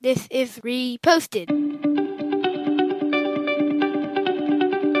This is reposted.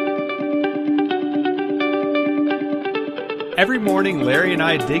 Every morning, Larry and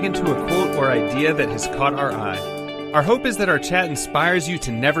I dig into a quote or idea that has caught our eye. Our hope is that our chat inspires you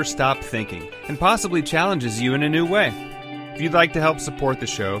to never stop thinking and possibly challenges you in a new way. If you'd like to help support the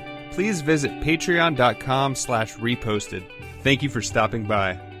show, please visit patreon.com/reposted. Thank you for stopping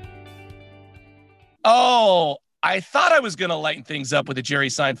by. Oh, I thought I was going to lighten things up with a Jerry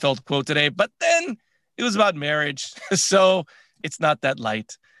Seinfeld quote today, but then it was about marriage, so it's not that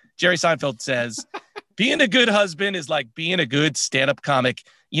light. Jerry Seinfeld says, being a good husband is like being a good stand-up comic.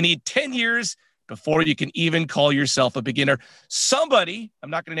 You need 10 years before you can even call yourself a beginner. Somebody,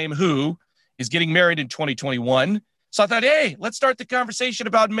 I'm not going to name who, is getting married in 2021. So I thought, hey, let's start the conversation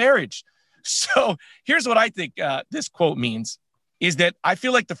about marriage. So here's what I think this quote means, is that I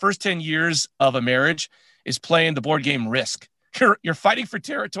feel like the first 10 years of a marriage is playing the board game Risk. You're fighting for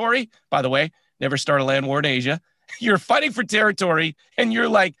territory. By the way, never start a land war in Asia. You're fighting for territory, and you're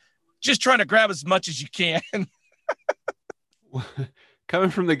like just trying to grab as much as you can.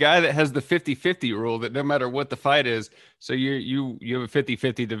 Coming from the guy that has the 50-50 rule that no matter what the fight is, so you have a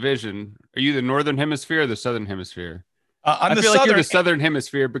 50-50 division. Are you the Northern Hemisphere or the Southern Hemisphere? I feel like you're the Southern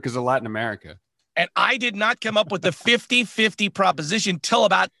Hemisphere because of Latin America. And I did not come up with the 50-50 proposition till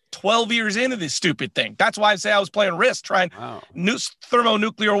about 12 years into this stupid thing. That's why I say I was playing Risk, trying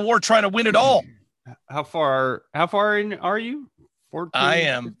thermonuclear war, trying to win it all. How far in are you? 14, I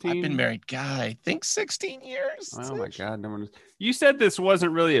am. 15? I've been married, I think 16 years. Oh my God. No one. You said this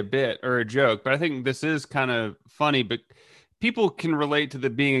wasn't really a bit or a joke, but I think this is kind of funny, but people can relate to the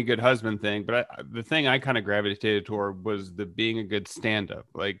being a good husband thing. But the thing I kind of gravitated toward was the being a good stand-up,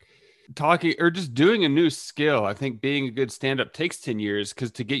 like talking or just doing a new skill. I think being a good stand-up takes 10 years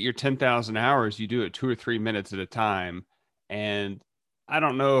because to get your 10,000 hours, you do it 2 or 3 minutes at a time. And I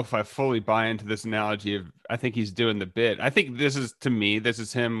don't know if I fully buy into this analogy of, I think he's doing the bit. I think this is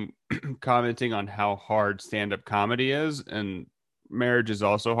him commenting on how hard stand-up comedy is, and marriage is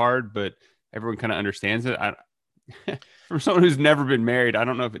also hard, but everyone kind of understands it. From someone who's never been married, I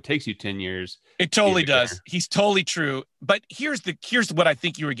don't know if it takes you 10 years. It totally does. He's totally true. But here's what I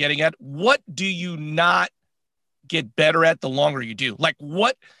think you were getting at. What do you not get better at the longer you do? Like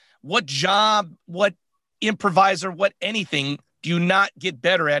what job, what improviser, what anything do you not get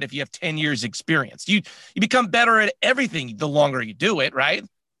better at if you have 10 years experience? You become better at everything the longer you do it, right?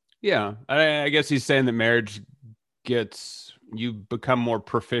 Yeah. I guess he's saying that marriage you become more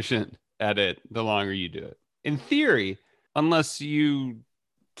proficient at it the longer you do it. In theory, unless you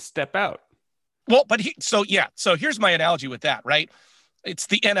step out. Well, but so here's my analogy with that, right? It's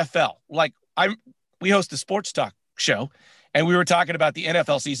the NFL. Like we host a sports talk show, and we were talking about the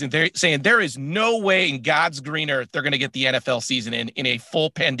NFL season. They're saying there is no way in God's green earth they're going to get the NFL season in a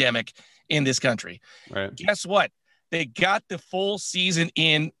full pandemic in this country. Right. Guess what? They got the full season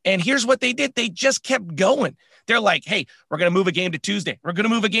in, and here's what they did. They just kept going. They're like, hey, we're going to move a game to Tuesday. We're going to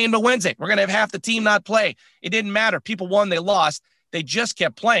move a game to Wednesday. We're going to have half the team not play. It didn't matter. People won, they lost. They just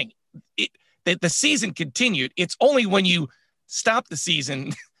kept playing. The season continued. It's only when you stop the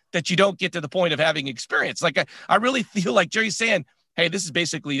season that you don't get to the point of having experience. Like I really feel like Jerry's saying, hey, this is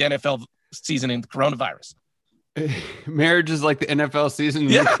basically the NFL season in the coronavirus. Marriage is like the NFL season in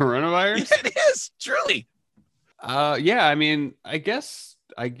the coronavirus? Yeah, it is, truly. Yeah, I mean, I guess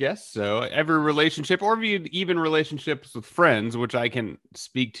so. Every relationship, or even relationships with friends, which I can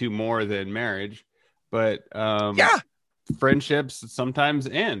speak to more than marriage, but friendships sometimes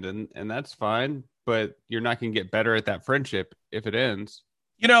end, and that's fine. But you're not going to get better at that friendship if it ends.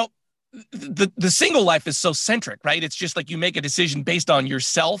 You know, the single life is so centric, right? It's just like you make a decision based on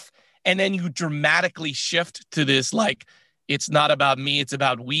yourself, and then you dramatically shift to this, like, it's not about me, it's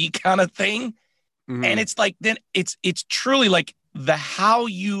about we kind of thing. Mm-hmm. And it's like, then it's truly like the how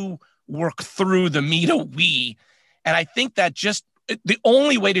you work through the me to we. And I think that just the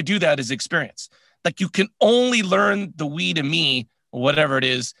only way to do that is experience. Like you can only learn the we to me, or whatever it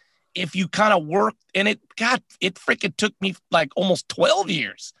is, if you kind of work. And it freaking took me like almost 12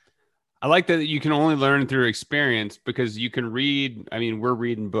 years. I like that you can only learn through experience, because you can read. I mean, we're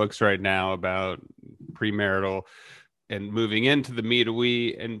reading books right now about premarital and moving into the me to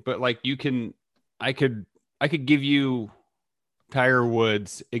we. But like I could give you Tiger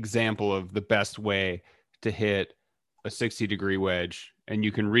Woods' example of the best way to hit a 60-degree wedge, and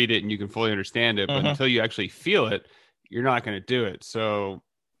you can read it and you can fully understand it, but until you actually feel it, you're not going to do it. So,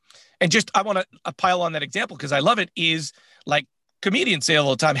 and just I want to pile on that example because I love it. Is like comedians say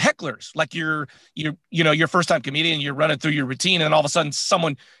all the time, hecklers. Like you're first time comedian, you're running through your routine, and all of a sudden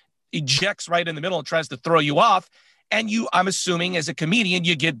someone ejects right in the middle and tries to throw you off. And I'm assuming as a comedian,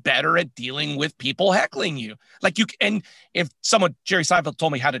 you get better at dealing with people heckling you. Like and if Jerry Seinfeld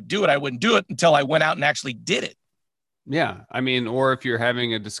told me how to do it, I wouldn't do it until I went out and actually did it. Yeah. I mean, or if you're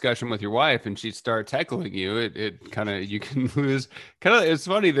having a discussion with your wife and she starts heckling you, it kind of, you can lose it's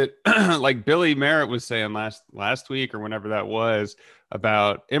funny that like Billy Merritt was saying last week or whenever that was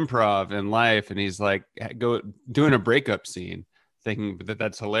about improv and life. And he's like, doing a breakup scene thinking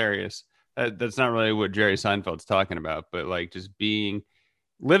that's hilarious. That's not really what Jerry Seinfeld's talking about, but like just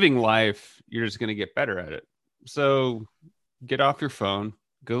living life, you're just going to get better at it. So get off your phone,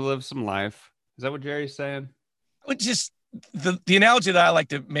 go live some life. Is that what Jerry's saying? Just the analogy that I like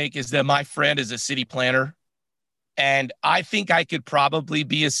to make is that my friend is a city planner, and I think I could probably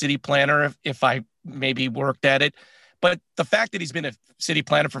be a city planner if I maybe worked at it. But the fact that he's been a city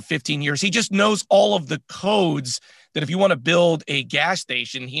planner for 15 years, he just knows all of the codes that if you want to build a gas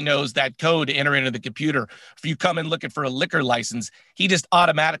station, he knows that code to enter into the computer. If you come in looking for a liquor license, he just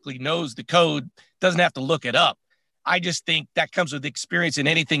automatically knows the code, doesn't have to look it up. I just think that comes with experience in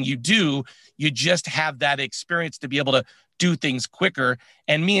anything you do. You just have that experience to be able to do things quicker.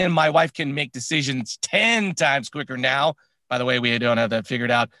 And me and my wife can make decisions 10 times quicker now. By the way, we don't have that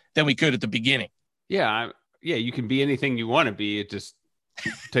figured out than we could at the beginning. Yeah. Yeah, you can be anything you want to be. It just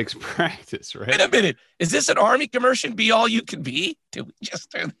takes practice, right? Wait a minute. Is this an Army commercial? Be all you can be? Did we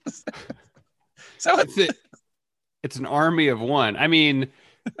just do this? It's an army of one. I mean,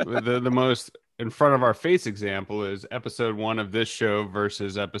 the most in front of our face example is episode 1 of this show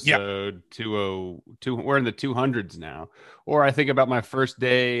versus episode 202. We're in the 200s now. Or I think about my first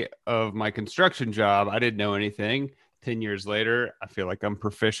day of my construction job. I didn't know anything. 10 years later, I feel like I'm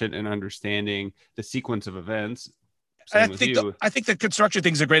proficient in understanding the sequence of events. I think the construction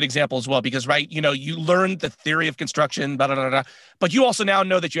thing is a great example as well, because, right, you learn the theory of construction, blah, blah, blah, blah, but you also now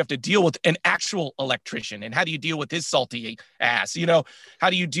know that you have to deal with an actual electrician. And how do you deal with his salty ass? How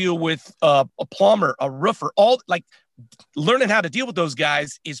do you deal with a plumber, a roofer? Learning how to deal with those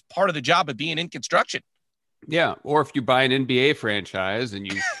guys is part of the job of being in construction. Yeah. Or if you buy an NBA franchise and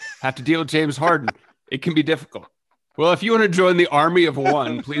you have to deal with James Harden, it can be difficult. Well, if you want to join the army of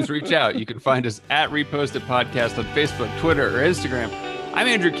one, please reach out. You can find us at Reposted Podcast on Facebook, Twitter, or Instagram. I'm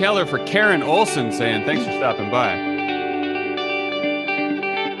Andrew Keller for Karen Olson saying thanks for stopping by.